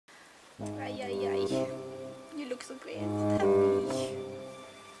Ay, ay, ay. You look so great. Happy.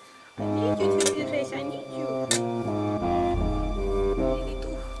 I need you to be fresh. I need you. Really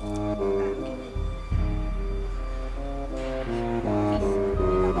too.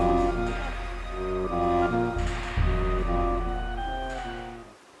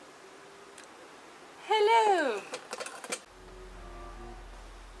 Hello.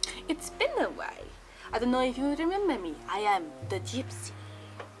 It's been a while. I don't know if you remember me. I am the gypsy.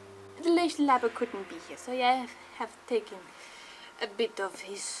 The LazyLarper couldn't be here, so I have taken a bit of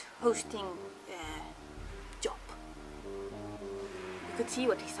his hosting job. You could see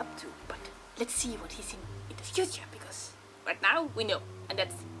what he's up to, but let's see what he's in the future, because right now we know, and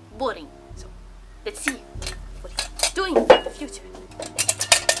that's boring. So let's see what he's doing in the future.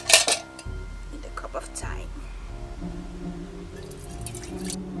 In the cup of time.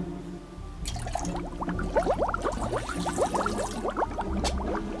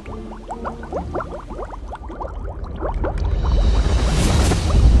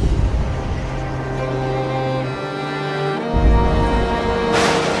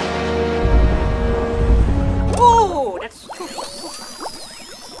 Oh, that's too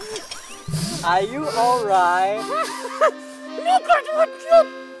fast. Are you alright? Look at what you...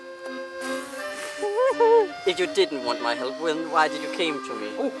 If you didn't want my help, then why did you came to me?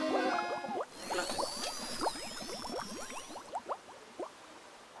 Oh.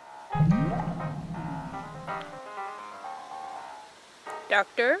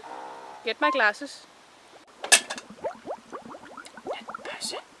 Doctor, get my glasses. That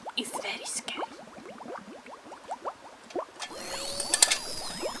person is very scary.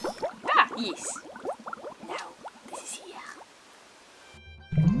 Ah, yes. Now, this is here.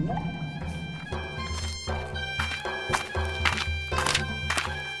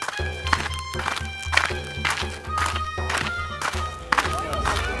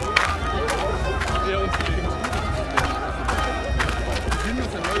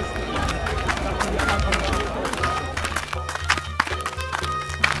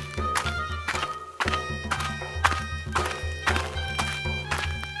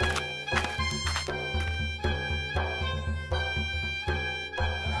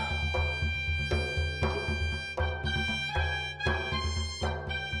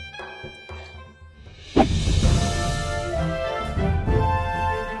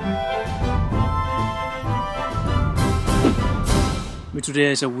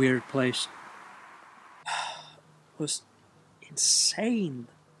 Mythodea is a weird place. It was insane.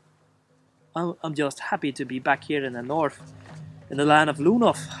 I'm just happy to be back here in the north, in the land of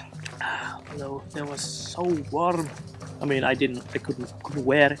Lounorth. Although it was so warm. I mean, I couldn't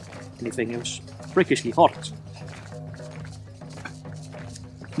wear anything. It was freakishly hot.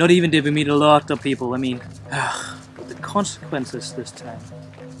 Not even did we meet a lot of people. I mean, but the consequences this time.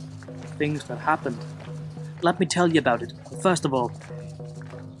 Things that happened. Let me tell you about it. First of all,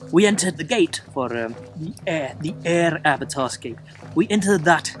 we entered the gate for the air avatar's gate. We entered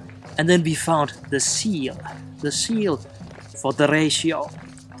that, and then we found the seal for the ratio,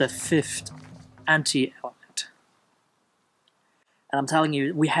 the fifth anti-element. And I'm telling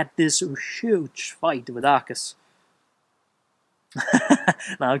you, we had this huge fight with Arcus.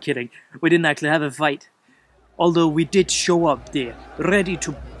 No, I'm kidding. We didn't actually have a fight. Although we did show up there, ready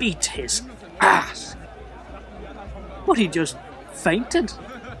to beat his ass. But he just fainted.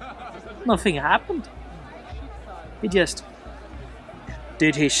 Nothing happened. He just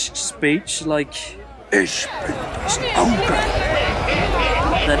did his speech like, "Ich bin das Auge."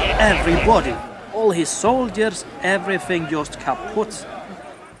 Then everybody, all his soldiers, everything just kaput.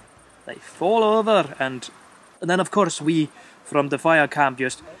 They fall over, and then of course we from the fire camp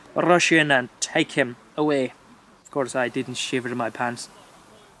just rush in and take him away. Of course I didn't shiver my pants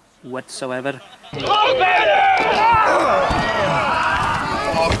whatsoever.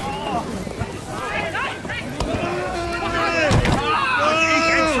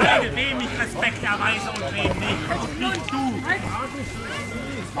 Wem ich Respekt erweise und wem nicht. Nicht du!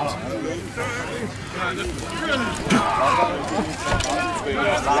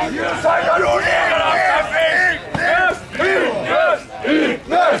 Ihr seid ja nun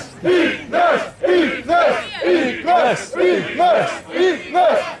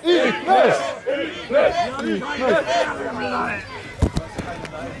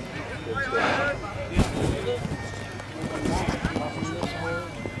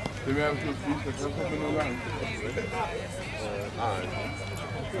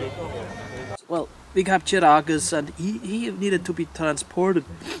Well, we captured Argus, and he needed to be transported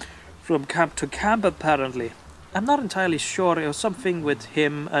from camp to camp, apparently. I'm not entirely sure. It was something with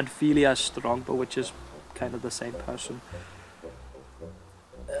him and Phileas Strongbow, which is kind of the same person.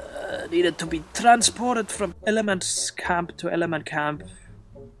 needed to be transported from element camp to element camp.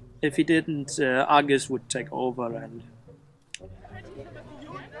 If he didn't, Argus would take over and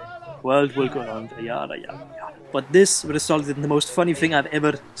world will go on, yada yada yada. But this resulted in the most funny thing I've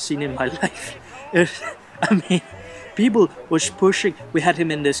ever seen in my life. I mean, people was pushing. We had him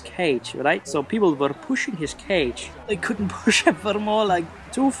in this cage, right? So people were pushing his cage. They couldn't push him for more like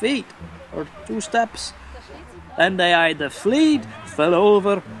 2 feet or 2 steps. Then they either fled, fell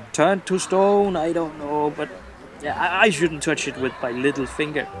over, turned to stone. I don't know, but yeah, I shouldn't touch it with my little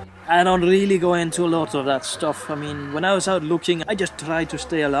finger. I don't really go into a lot of that stuff. I mean, when I was out looking, I just tried to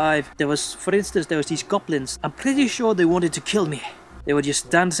stay alive. For instance, there was these goblins. I'm pretty sure they wanted to kill me. They were just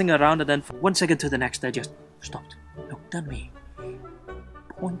dancing around, and then from 1 second to the next, they just stopped, looked at me,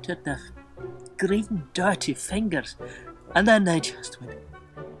 pointed their green, dirty fingers, and then they just went,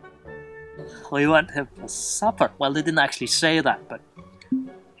 "We want him for supper." Well, they didn't actually say that, but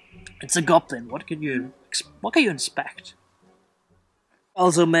it's a goblin. What can you expect?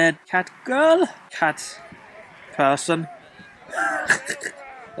 Also met cat girl, cat person,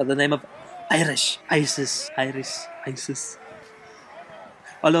 by the name of Isis.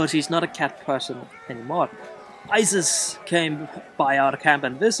 Although she's not a cat person anymore. Isis came by our camp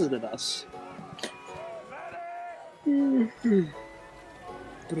and visited us. Brewed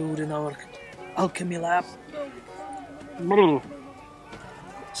in our alchemy lab.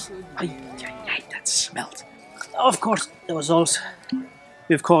 That smelled. Of course, there was also...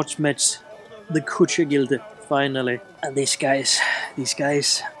 We of course met the Kutcher Guild, finally. And these guys,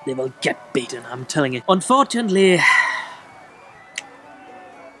 they will get beaten, I'm telling you. Unfortunately,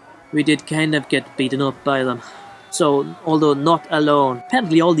 we did kind of get beaten up by them. So, although not alone,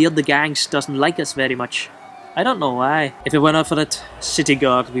 apparently all the other gangs doesn't like us very much. I don't know why. If it went up for that city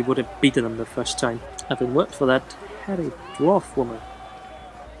guard, we would have beaten them the first time. If it worked for that hairy dwarf woman,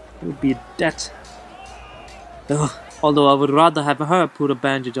 it would be dead. Ugh. Although I would rather have her put a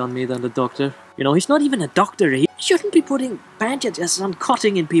bandage on me than the doctor. You know, he's not even a doctor. He shouldn't be putting bandages on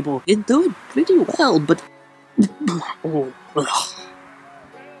cutting in people. He'd do it pretty well, but... oh, ugh.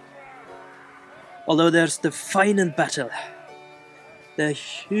 Although there's the final battle. The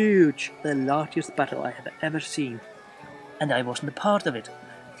largest battle I have ever seen. And I wasn't a part of it.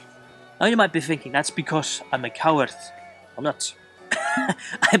 Now you might be thinking, that's because I'm a coward. I'm not.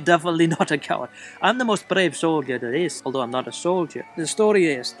 I'm definitely not a coward. I'm the most brave soldier there is, although I'm not a soldier. The story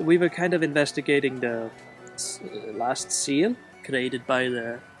is, we were kind of investigating the last seal, created by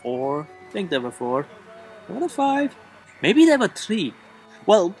the 4, I think there were 4, were there 5? Maybe there were 3.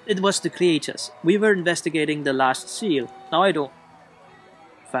 Well, it was the creators. We were investigating the last seal. Now I don't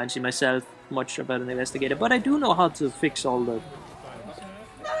fancy myself much of an investigator, but I do know how to fix all the,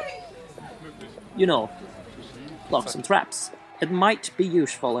 you know, locks and traps. It might be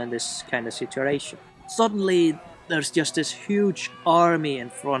useful in this kind of situation. Suddenly, there's just this huge army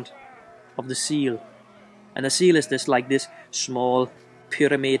in front of the seal. And the seal is this small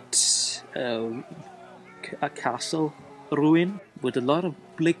pyramid, a castle ruin with a lot of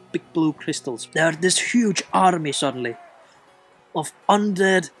big blue crystals. There's this huge army suddenly of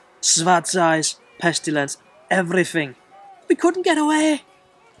undead, Svartseis, pestilence, everything. We couldn't get away.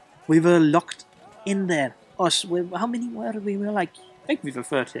 We were locked in there. Us, how many were we? We were like, I think we were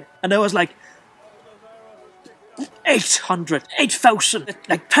 30. And there was like 800, 8,000,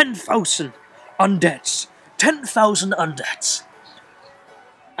 like 10,000 undeads. 10,000 undeads.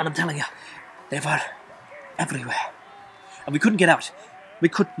 And I'm telling you, they were everywhere. And we couldn't get out. We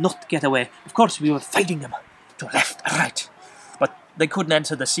could not get away. Of course, we were fighting them to left and right. But they couldn't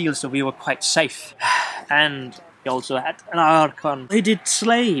enter the seal, so we were quite safe. And he also had an Archon. They did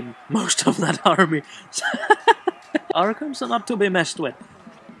slay most of that army. Archons are not to be messed with.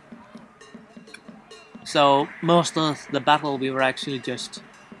 So, most of the battle we were actually just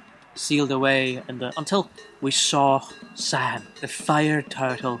sealed away until we saw Sam, the fire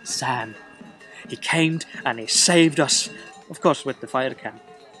turtle Sam. He came and he saved us. Of course with the fire can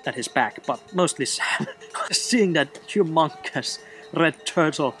at his back, but mostly Sam. Seeing that humongous red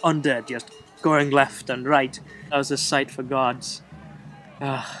turtle undead just going left and right. That was a sight for gods.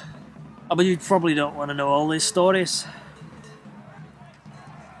 But you probably don't want to know all these stories.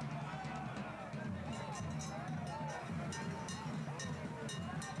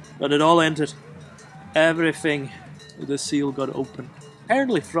 But it all ended. Everything, the seal got open.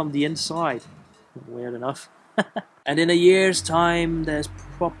 Apparently from the inside. Weird enough. And in a year's time, there's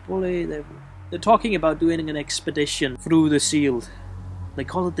probably... They're talking about doing an expedition through the seal. They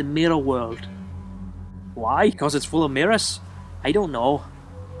call it the Mirror World. Why? Because it's full of mirrors? I don't know.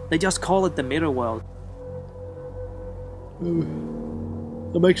 They just call it the Mirror World.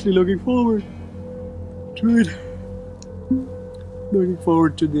 I'm actually looking forward to it. Looking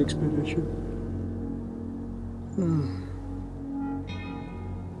forward to the expedition.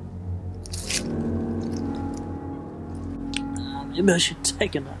 Maybe I should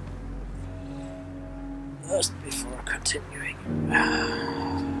take a nap first before continuing.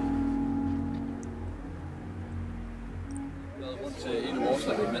 En af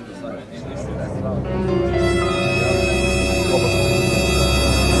årsagerne, men det